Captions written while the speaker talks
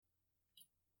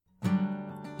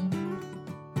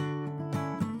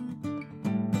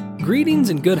Greetings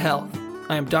and good health.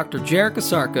 I am Dr. Jarek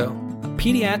Asarko, a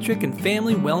pediatric and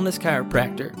family wellness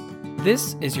chiropractor.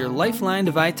 This is your Lifeline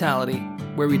to Vitality,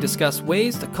 where we discuss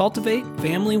ways to cultivate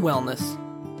family wellness.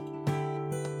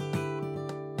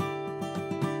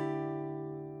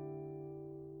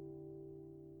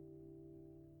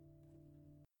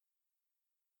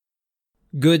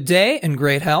 Good day and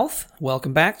great health.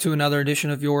 Welcome back to another edition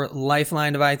of your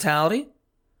Lifeline to Vitality.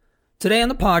 Today on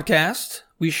the podcast,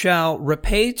 we shall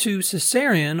repay to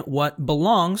cesarean what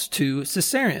belongs to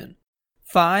cesarean.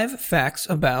 5 facts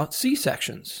about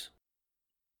C-sections.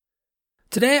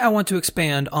 Today I want to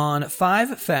expand on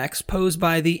 5 facts posed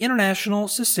by the International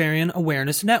Cesarean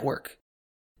Awareness Network.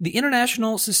 The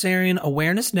International Cesarean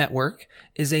Awareness Network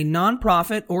is a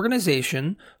nonprofit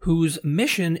organization whose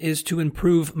mission is to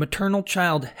improve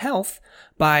maternal-child health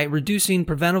by reducing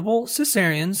preventable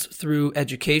cesareans through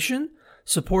education,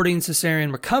 supporting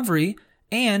cesarean recovery,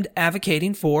 and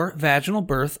advocating for vaginal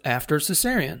birth after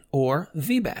cesarean, or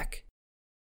VBAC.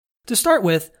 To start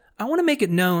with, I want to make it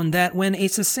known that when a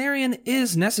cesarean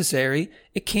is necessary,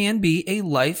 it can be a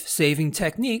life-saving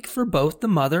technique for both the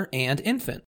mother and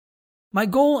infant. My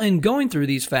goal in going through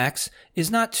these facts is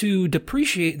not to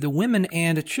depreciate the women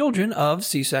and children of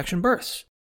C-section births.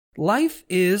 Life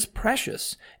is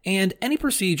precious, and any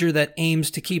procedure that aims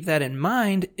to keep that in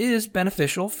mind is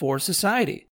beneficial for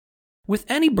society. With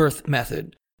any birth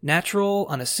method, natural,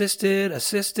 unassisted,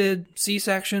 assisted,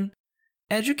 C-section,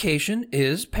 education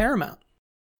is paramount.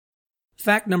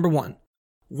 Fact number 1.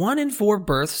 1 in 4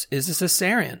 births is a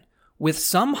cesarean, with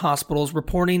some hospitals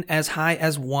reporting as high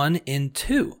as 1 in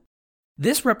 2.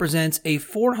 This represents a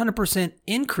 400%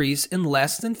 increase in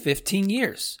less than 15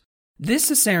 years. This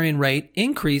cesarean rate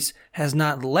increase has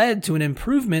not led to an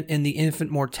improvement in the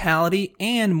infant mortality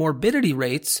and morbidity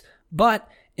rates, but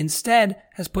instead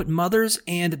has put mothers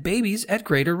and babies at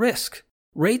greater risk.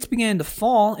 Rates began to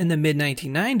fall in the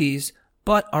mid-1990s,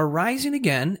 but are rising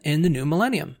again in the new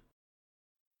millennium.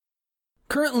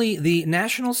 Currently, the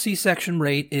national C-section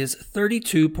rate is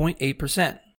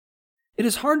 32.8%. It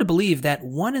is hard to believe that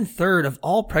 1 in 3 of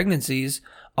all pregnancies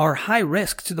are high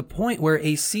risk to the point where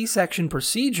a C-section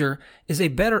procedure is a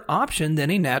better option than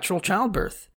a natural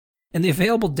childbirth, and the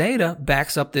available data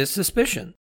backs up this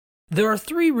suspicion. There are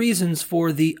 3 reasons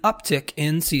for the uptick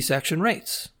in C-section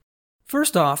rates.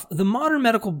 First off, the modern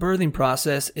medical birthing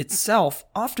process itself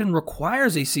often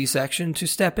requires a C-section to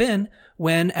step in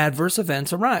when adverse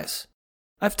events arise.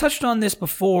 I've touched on this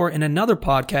before in another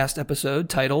podcast episode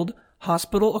titled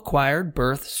Hospital-Acquired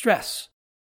Birth Stress.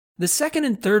 The second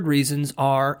and third reasons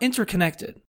are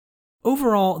interconnected.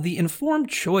 Overall, the informed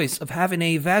choice of having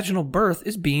a vaginal birth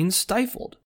is being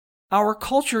stifled. Our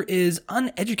culture is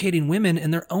uneducating women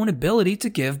in their own ability to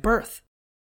give birth.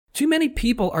 Too many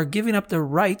people are giving up their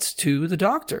rights to the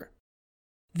doctor.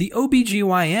 The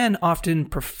OBGYN often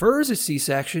prefers a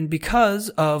C-section because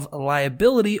of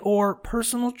liability or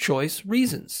personal choice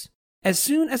reasons. As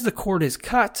soon as the cord is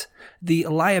cut, the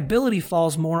liability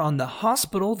falls more on the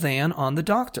hospital than on the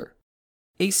doctor.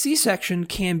 A C-section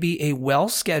can be a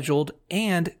well-scheduled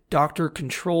and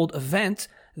doctor-controlled event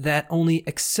that only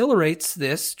accelerates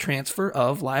this transfer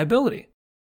of liability.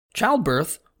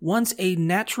 Childbirth, once a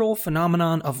natural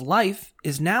phenomenon of life,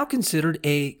 is now considered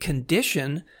a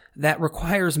condition that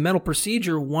requires medical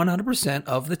procedure 100%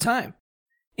 of the time.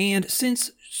 And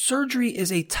since surgery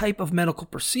is a type of medical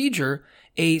procedure,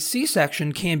 a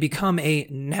C-section can become a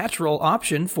natural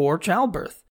option for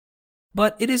childbirth.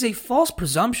 But it is a false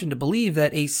presumption to believe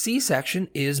that a C-section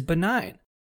is benign.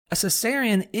 A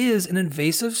cesarean is an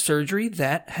invasive surgery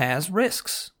that has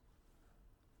risks.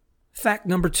 Fact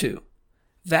number 2.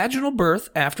 Vaginal birth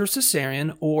after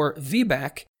cesarean, or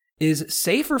VBAC, is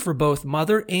safer for both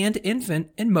mother and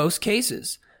infant in most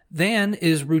cases than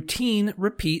is routine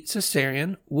repeat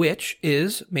cesarean, which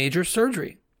is major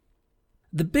surgery.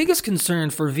 The biggest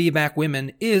concern for VBAC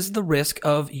women is the risk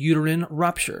of uterine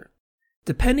rupture.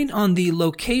 Depending on the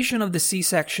location of the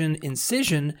C-section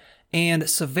incision and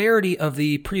severity of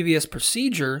the previous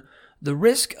procedure, the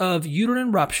risk of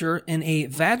uterine rupture in a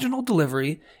vaginal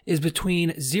delivery is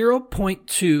between 0.2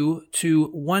 to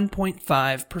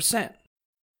 1.5%.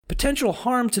 Potential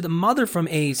harm to the mother from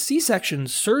a C-section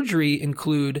surgery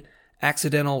include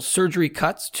accidental surgery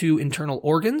cuts to internal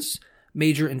organs,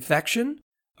 major infection,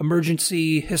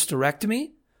 emergency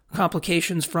hysterectomy,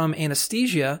 complications from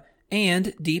anesthesia,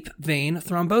 and deep vein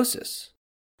thrombosis.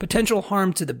 Potential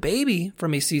harm to the baby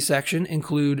from a C-section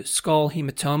include skull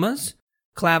hematomas,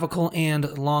 clavicle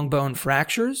and long bone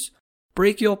fractures,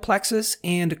 brachial plexus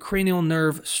and cranial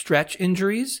nerve stretch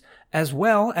injuries, as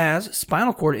well as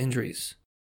spinal cord injuries.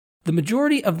 The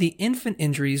majority of the infant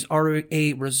injuries are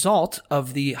a result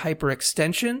of the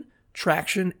hyperextension,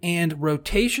 traction, and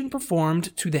rotation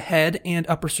performed to the head and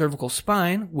upper cervical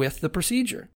spine with the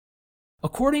procedure.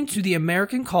 According to the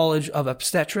American College of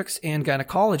Obstetrics and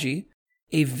Gynecology,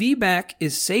 a VBAC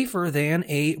is safer than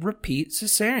a repeat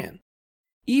cesarean.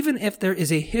 Even if there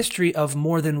is a history of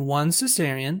more than one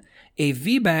cesarean, a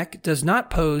VBAC does not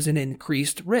pose an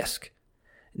increased risk.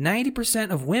 90%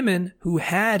 of women who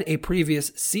had a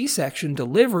previous C-section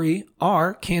delivery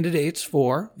are candidates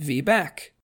for VBAC.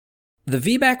 The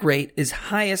VBAC rate is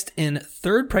highest in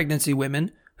third pregnancy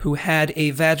women who had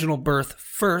a vaginal birth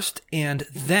first and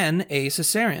then a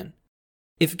cesarean.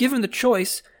 If given the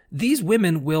choice, these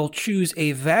women will choose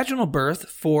a vaginal birth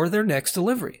for their next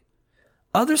delivery.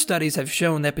 Other studies have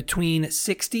shown that between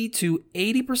 60 to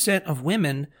 80% of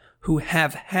women who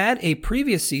have had a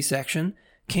previous C-section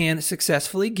can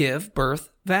successfully give birth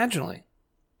vaginally.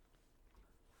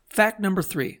 Fact number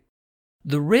 3.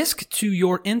 The risk to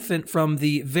your infant from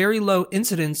the very low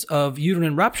incidence of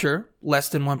uterine rupture, less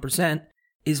than 1%,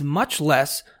 is much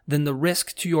less than the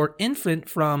risk to your infant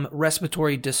from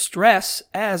respiratory distress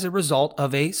as a result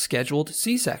of a scheduled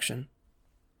C-section.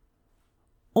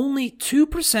 Only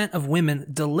 2% of women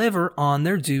deliver on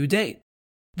their due date.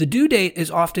 The due date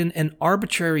is often an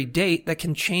arbitrary date that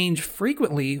can change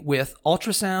frequently with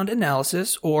ultrasound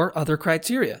analysis or other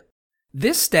criteria.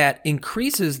 This stat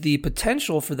increases the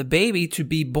potential for the baby to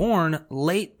be born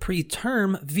late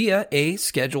preterm via a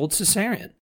scheduled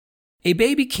cesarean. A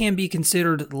baby can be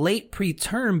considered late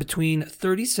preterm between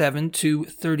 37 to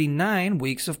 39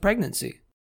 weeks of pregnancy.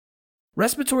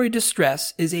 Respiratory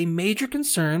distress is a major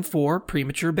concern for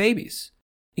premature babies.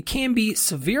 It can be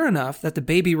severe enough that the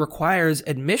baby requires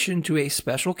admission to a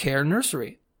special care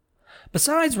nursery.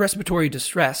 Besides respiratory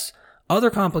distress, other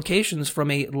complications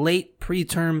from a late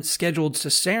preterm scheduled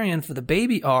cesarean for the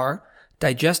baby are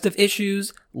digestive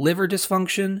issues, liver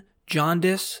dysfunction,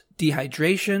 jaundice,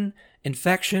 dehydration,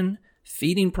 infection,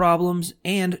 feeding problems,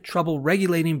 and trouble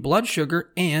regulating blood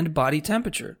sugar and body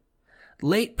temperature.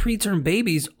 Late preterm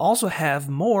babies also have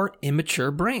more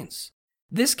immature brains.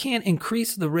 This can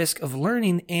increase the risk of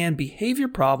learning and behavior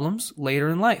problems later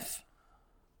in life.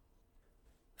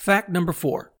 Fact number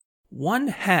 4.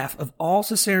 1/2 of all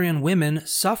cesarean women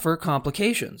suffer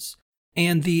complications,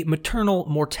 and the maternal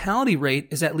mortality rate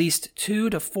is at least 2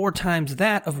 to 4 times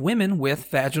that of women with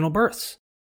vaginal births.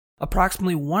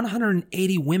 Approximately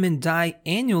 180 women die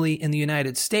annually in the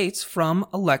United States from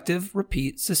elective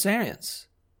repeat cesareans.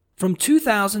 From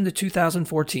 2000 to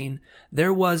 2014,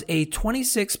 there was a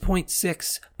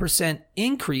 26.6%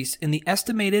 increase in the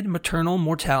estimated maternal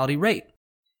mortality rate.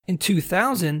 In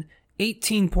 2000,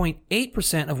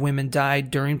 18.8% of women died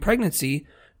during pregnancy,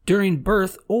 during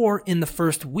birth, or in the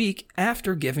first week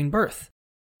after giving birth.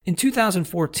 In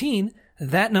 2014,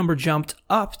 that number jumped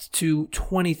up to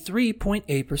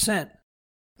 23.8%.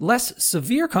 Less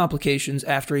severe complications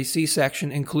after a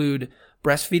C-section include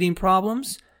breastfeeding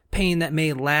problems, pain that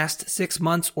may last 6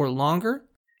 months or longer,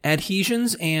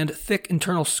 adhesions and thick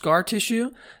internal scar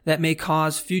tissue that may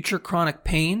cause future chronic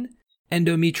pain,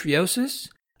 endometriosis,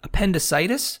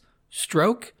 appendicitis,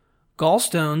 stroke,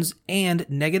 gallstones, and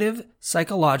negative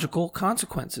psychological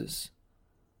consequences.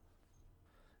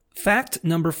 Fact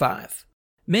number 5.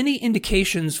 Many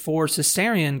indications for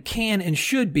cesarean can and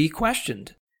should be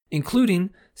questioned,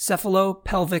 including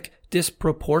cephalopelvic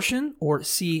disproportion, or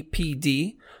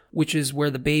CPD, which is where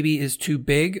the baby is too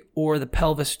big or the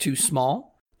pelvis too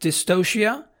small,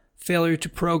 dystocia, failure to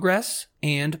progress,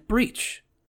 and breech.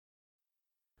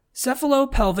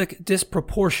 Cephalopelvic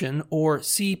disproportion, or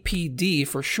CPD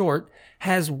for short,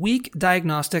 has weak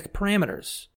diagnostic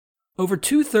parameters. Over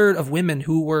 2/3 of women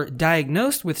who were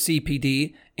diagnosed with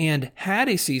CPD and had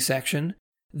a C-section,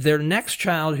 their next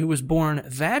child who was born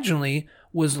vaginally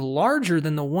was larger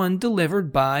than the one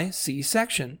delivered by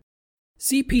C-section.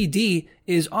 CPD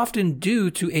is often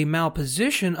due to a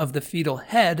malposition of the fetal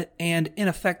head and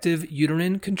ineffective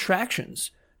uterine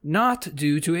contractions, not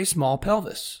due to a small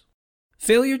pelvis.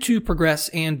 Failure to progress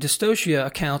and dystocia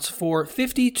accounts for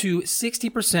 50 to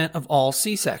 60% of all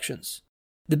C-sections.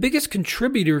 The biggest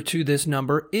contributor to this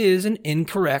number is an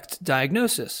incorrect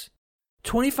diagnosis.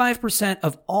 25%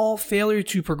 of all failure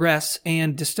to progress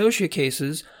and dystocia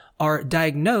cases are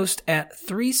diagnosed at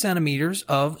 3 centimeters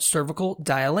of cervical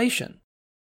dilation.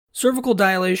 Cervical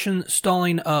dilation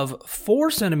stalling of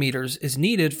 4 centimeters is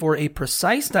needed for a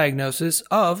precise diagnosis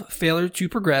of failure to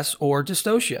progress or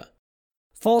dystocia.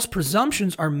 False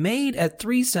presumptions are made at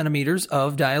 3 centimeters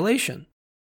of dilation.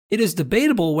 It is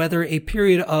debatable whether a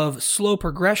period of slow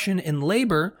progression in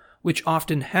labor which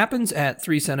often happens at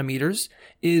 3 centimeters,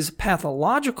 is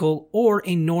pathological or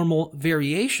a normal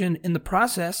variation in the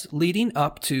process leading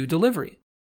up to delivery.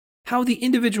 How the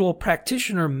individual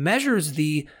practitioner measures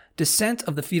the descent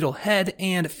of the fetal head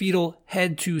and fetal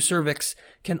head to cervix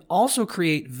can also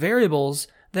create variables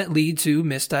that lead to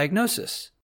misdiagnosis.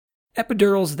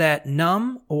 Epidurals that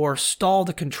numb or stall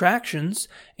the contractions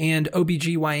and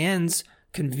OBGYN's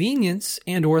convenience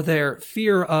and or their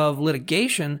fear of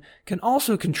litigation can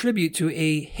also contribute to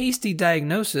a hasty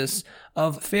diagnosis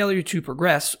of failure to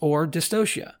progress or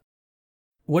dystocia.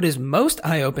 What is most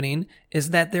eye-opening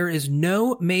is that there is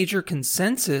no major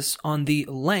consensus on the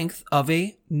length of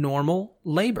a normal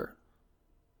labor.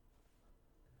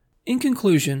 In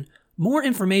conclusion, more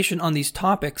information on these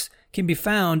topics can be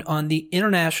found on the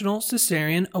International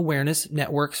Cesarean Awareness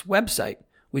Network's website,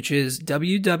 which is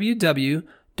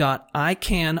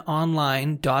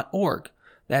www.icanonline.org.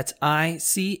 That's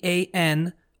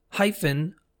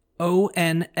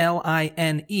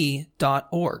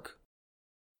ICAN-ONLINE.org.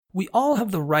 We all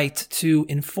have the right to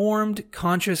informed,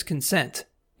 conscious consent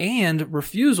and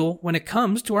refusal when it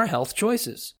comes to our health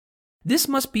choices. This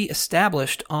must be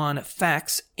established on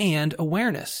facts and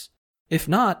awareness. If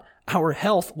not, our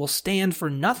health will stand for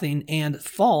nothing and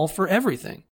fall for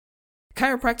everything.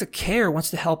 Chiropractic Care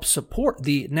wants to help support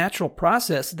the natural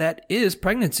process that is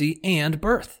pregnancy and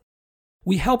birth.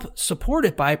 We help support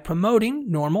it by promoting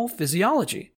normal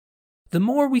physiology. The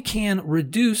more we can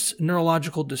reduce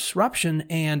neurological disruption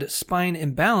and spine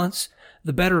imbalance,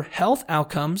 the better health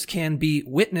outcomes can be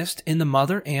witnessed in the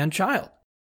mother and child.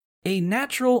 A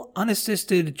natural,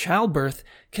 unassisted childbirth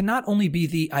can not only be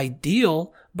the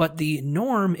ideal, but the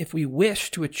norm if we wish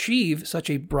to achieve such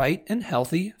a bright and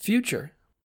healthy future.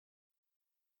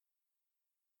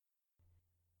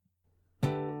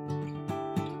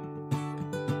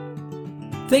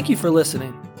 Thank you for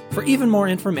listening. For even more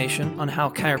information on how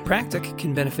chiropractic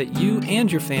can benefit you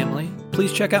and your family,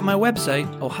 please check out my website,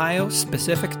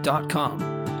 ohiospecific.com.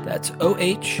 That's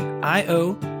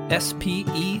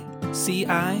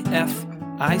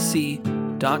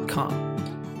OHIOSPECIFIC.com.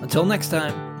 Until next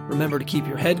time, remember to keep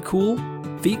your head cool,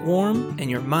 feet warm, and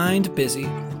your mind busy.